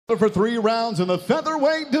For 3 rounds in the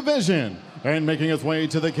featherweight division. And making his way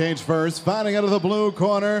to the cage first, fighting out of the blue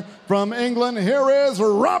corner from England, here is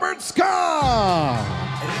Robert Scott.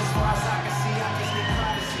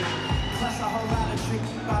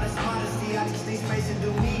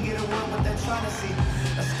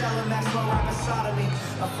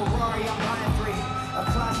 A Ferrari, I'm buying 3. A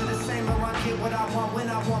closet of Saint Laurent, get what I want when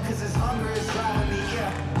I want, cause this hunger is driving me,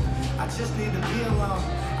 yeah. I just need to be alone.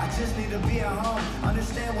 I just need to be at home.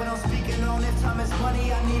 Understand what I'm speaking on. If time is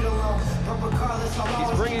money, I need a loan. But regardless,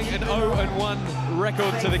 he's bringing an 0-1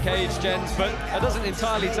 record to the cage, gents, but that doesn't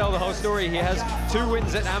entirely tell the whole story. He has 2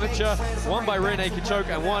 wins at amateur, 1 by rear naked choke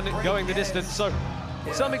and 1 going the distance. So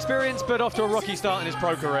some experience, but off to a rocky start in his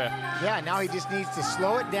pro career. Yeah, now he just needs to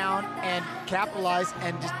slow it down and capitalize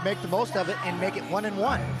and just make the most of it and make it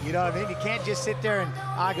 1-1. You know what I mean? You can't just sit there and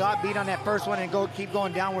I got beat on that first one and keep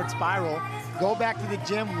going downward spiral. Go back to the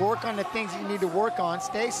gym, work on the things you need to work on,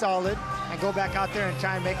 stay solid, and go back out there and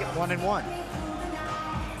try and make it 1-1.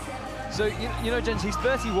 So, you know, gents, he's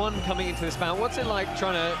 31 coming into this bout. What's it like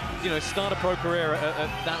trying to, start a pro career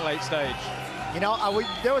at that late stage? You know,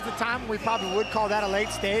 there was a time we probably would call that a late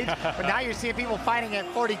stage, but now you're seeing people fighting at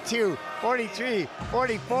 42, 43,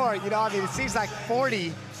 44. You know, I mean, it seems like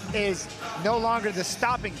 40 is no longer the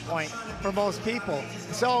stopping point for most people.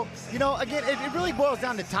 So, you know, again, it really boils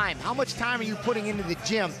down to time. How much time are you putting into the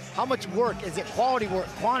gym? How much work? Is it quality work,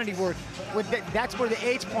 quantity work? That's where the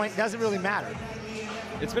age point doesn't really matter.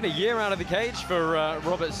 It's been a year out of the cage for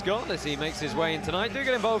Robert Scott as he makes his way in tonight. Do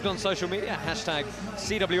get involved on social media, hashtag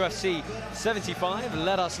CW75.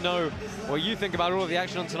 Let us know what you think about all of the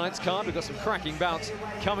action on tonight's card. We've got some cracking bouts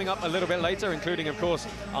coming up a little bit later, including, of course,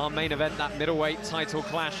 our main event, that middleweight title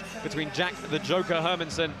clash between Jack the Joker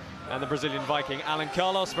Hermansson and the Brazilian Viking Alan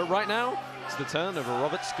Carlos. But right now, it's the turn of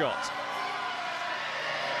Robert Scott.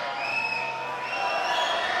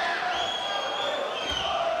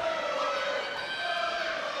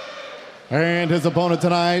 And his opponent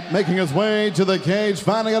tonight, making his way to the cage,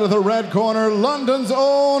 fighting out of the red corner, London's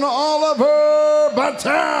own Oliver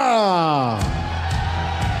Battell.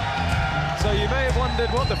 So you may have wondered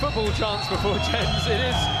what the football chants before, gents. It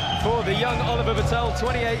is for the young Oliver Battell,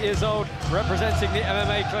 28 years old, representing the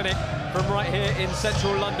MMA clinic from right here in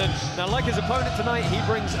central London. Now, like his opponent tonight, he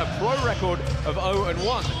brings a pro record of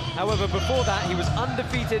 0-1. However, before that, he was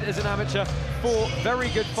undefeated as an amateur, 4 very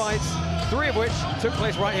good fights, 3 of which took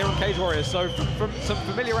place right here on Cage Warriors. So from some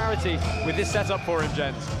familiarity with this setup for him,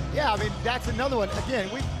 gents. Yeah, I mean, that's another one. Again,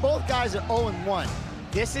 both guys are 0-1.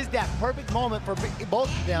 This is that perfect moment for both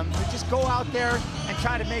of them to just go out there and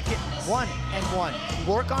try to make it 1-1.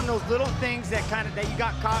 Work on those little things that you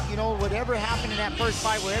got caught, you know, whatever happened in that first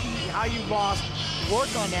fight, how you lost,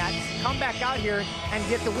 work on that, come back out here and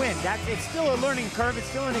get the win. It's still a learning curve, it's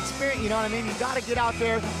still an experience, you know what I mean? You gotta get out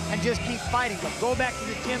there and just keep fighting, but go back to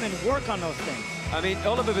the gym and work on those things. I mean,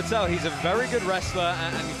 Oliver Battell, he's a very good wrestler,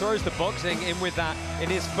 and he throws the boxing in with that. In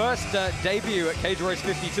his first debut at Cage Warriors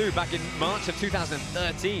 52 back in March of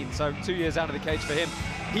 2013, so 2 years out of the cage for him,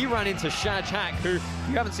 he ran into Shaj Hack, who, if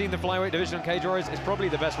you haven't seen the flyweight division on Cage Warriors, is probably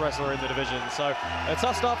the best wrestler in the division. So a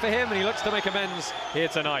tough start for him, and he looks to make amends here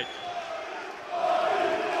tonight.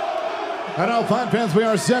 And now, fight fans, we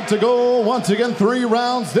are set to go once again 3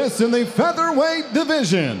 rounds. This in the featherweight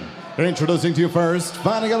division. Introducing to you first,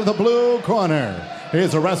 fighting out of the blue corner,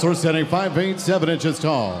 is a wrestler standing 5 feet 7 inches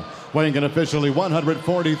tall, weighing in officially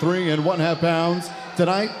 143 1/2 pounds.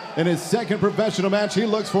 Tonight, in his second professional match, he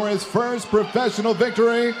looks for his first professional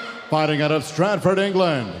victory, fighting out of Stratford,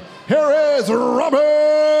 England. Here is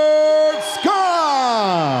Robert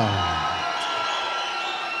Scott!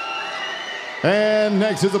 And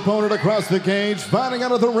next, his opponent across the cage, fighting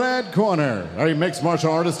out of the red corner, a mixed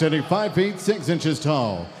martial artist standing 5 feet 6 inches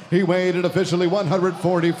tall. He weighed at officially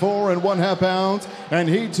 144 1/2 pounds, and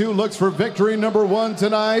he too looks for victory number 1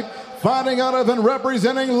 tonight. Fighting out of and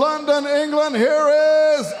representing London, England, here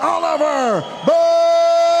is Oliver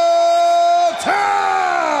Battell!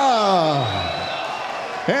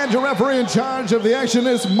 And your referee in charge of the action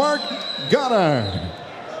is Mark Goddard.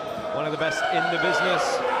 One of the best in the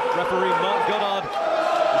business. Referee Mark Goddard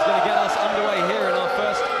is going to get us underway here in our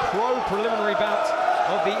first pro preliminary bout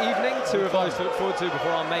of the evening. 2 of those to look forward to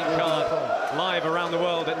before our main card, live around the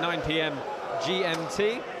world at 9 p.m.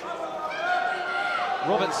 GMT.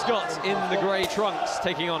 Robert Scott in the grey trunks,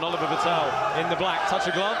 taking on Oliver Battell in the black. Touch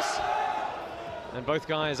of gloves. And both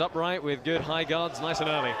guys upright with good high guards, nice and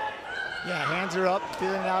early. Yeah, hands are up,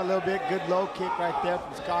 feeling it out a little bit. Good low kick right there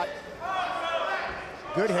from Scott.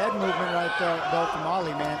 Good head movement right there, though, from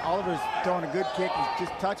Ollie, man. Oliver's throwing a good kick. He's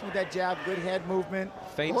just touching with that jab. Good head movement.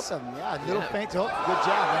 Feints. Both of them, yeah. Little feints. Oh, good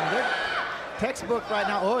jab. And textbook right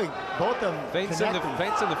now. Oh, both of them Feints and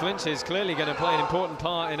the flinch is clearly going to play an important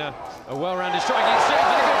part in a well-rounded striking exchange.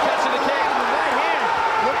 And a good catch of the kick. Right hand,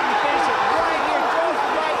 looking to finish it right here.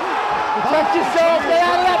 Protect yourself, get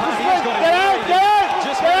out of that position. Get out, get out.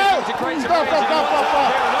 Just managing to create some range.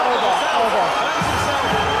 Over. That's himself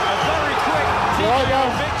a very quick TKO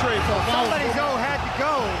victory. Somebody's had to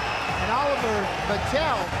go, and Oliver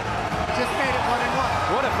Battell just made it 1-1.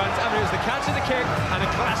 What a fantastic, I mean, it was the catch of the kick and a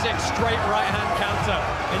classic straight right-hand counter.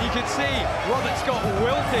 And you could see Robert Scott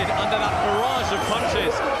wilted under that barrage of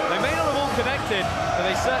punches. They may not have all connected, but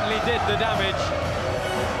they certainly did the damage.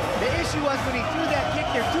 The issue was when he threw that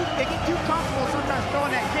kick, they get too comfortable sometimes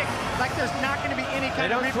throwing that kick, like there's not going to be any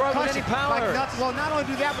kind of repercussion. They don't throw with any power. Well, not only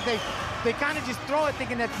do that, but they kind of just throw it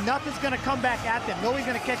thinking that nothing's going to come back at them. Nobody's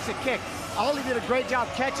going to catch the kick. Ollie did a great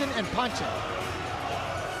job catching and punching.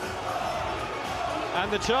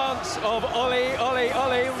 And the chance of Ollie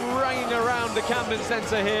ringing around the Camden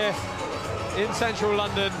Centre here in central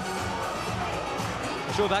London.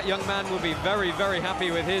 I'm sure that young man will be very, very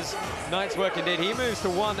happy with his night's work indeed. He moves to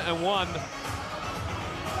 1-1.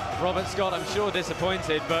 Robert Scott, I'm sure,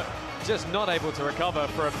 disappointed, but just not able to recover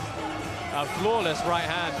from a flawless right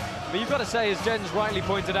hand. But you've got to say, as Jens rightly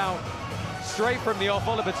pointed out, straight from the off,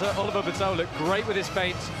 Oliver Battell looked great with his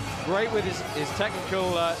feints, great with his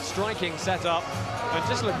technical striking setup, and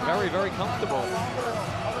just looked very, very comfortable.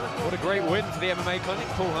 What a great win for the MMA clinic.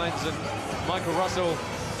 Paul Hines and Michael Russell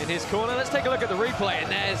in his corner. Let's take a look at the replay, and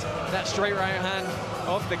there's that straight right hand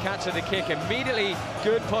off the catch of the kick. Immediately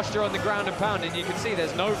good posture on the ground and pound, and you can see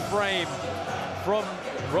there's no frame from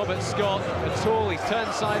Robert Scott at all. He's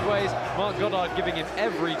turned sideways. Mark Goddard giving him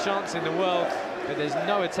every chance in the world, but there's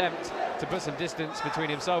no attempt to put some distance between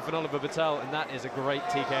himself and Oliver Battell, and that is a great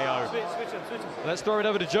TKO. Switch him. Let's throw it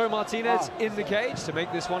over to Joe Martinez in the cage to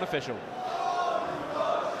make this one official.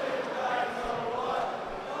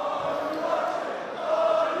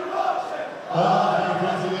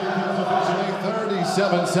 Officially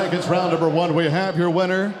 37 seconds, round number 1. We have your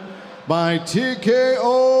winner by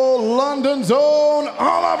TKO, London's own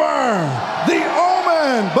Oliver, the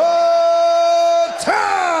Omen Battell.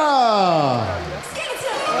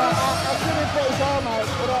 I couldn't put his arm out,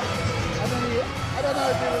 but I don't know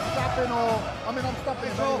if he was stopping or, I mean, I'm stopping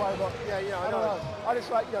him anyway, but yeah, I don't know. I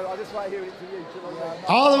just like hearing it from you.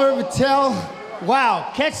 Oliver Battell,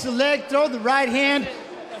 wow, catch the leg, throw the right hand.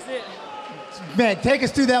 That's it. Man, take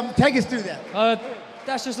us through that.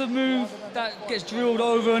 That's just a move that gets drilled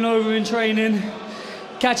over and over in training.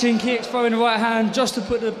 Catching kicks, throwing the right hand, just to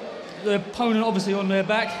put the opponent obviously on their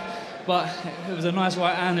back. But it was a nice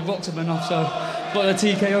right hand, it rocked him enough, so got a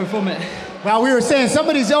TKO from it. Well, we were saying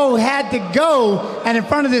somebody's had to go, and in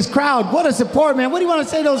front of this crowd, what a support, man. What do you want to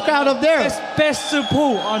say to those crowd up there? Best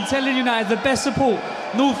support, I'm telling you now, the best support.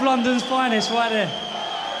 North London's finest right there.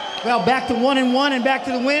 Well, back to 1-1 and back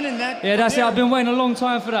to the win, and that. Yeah, that's it. I've been waiting a long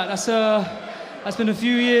time for that. That's been a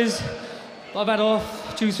few years. I've had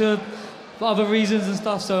off due to other reasons and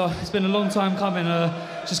stuff, so it's been a long time coming.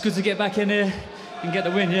 Just good to get back in here and get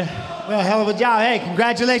the win, yeah. Well, hell of a job. Hey,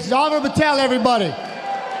 congratulations. Oliver Battell, everybody.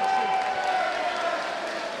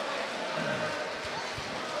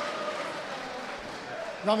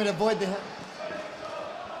 You want me to avoid the...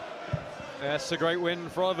 Yes, a great win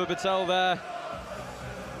for Oliver Battell there.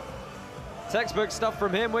 Textbook stuff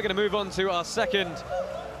from him. We're going to move on to our second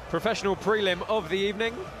professional prelim of the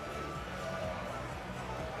evening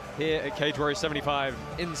here at CW75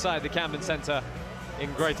 inside the Camden Centre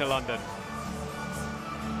in Greater London.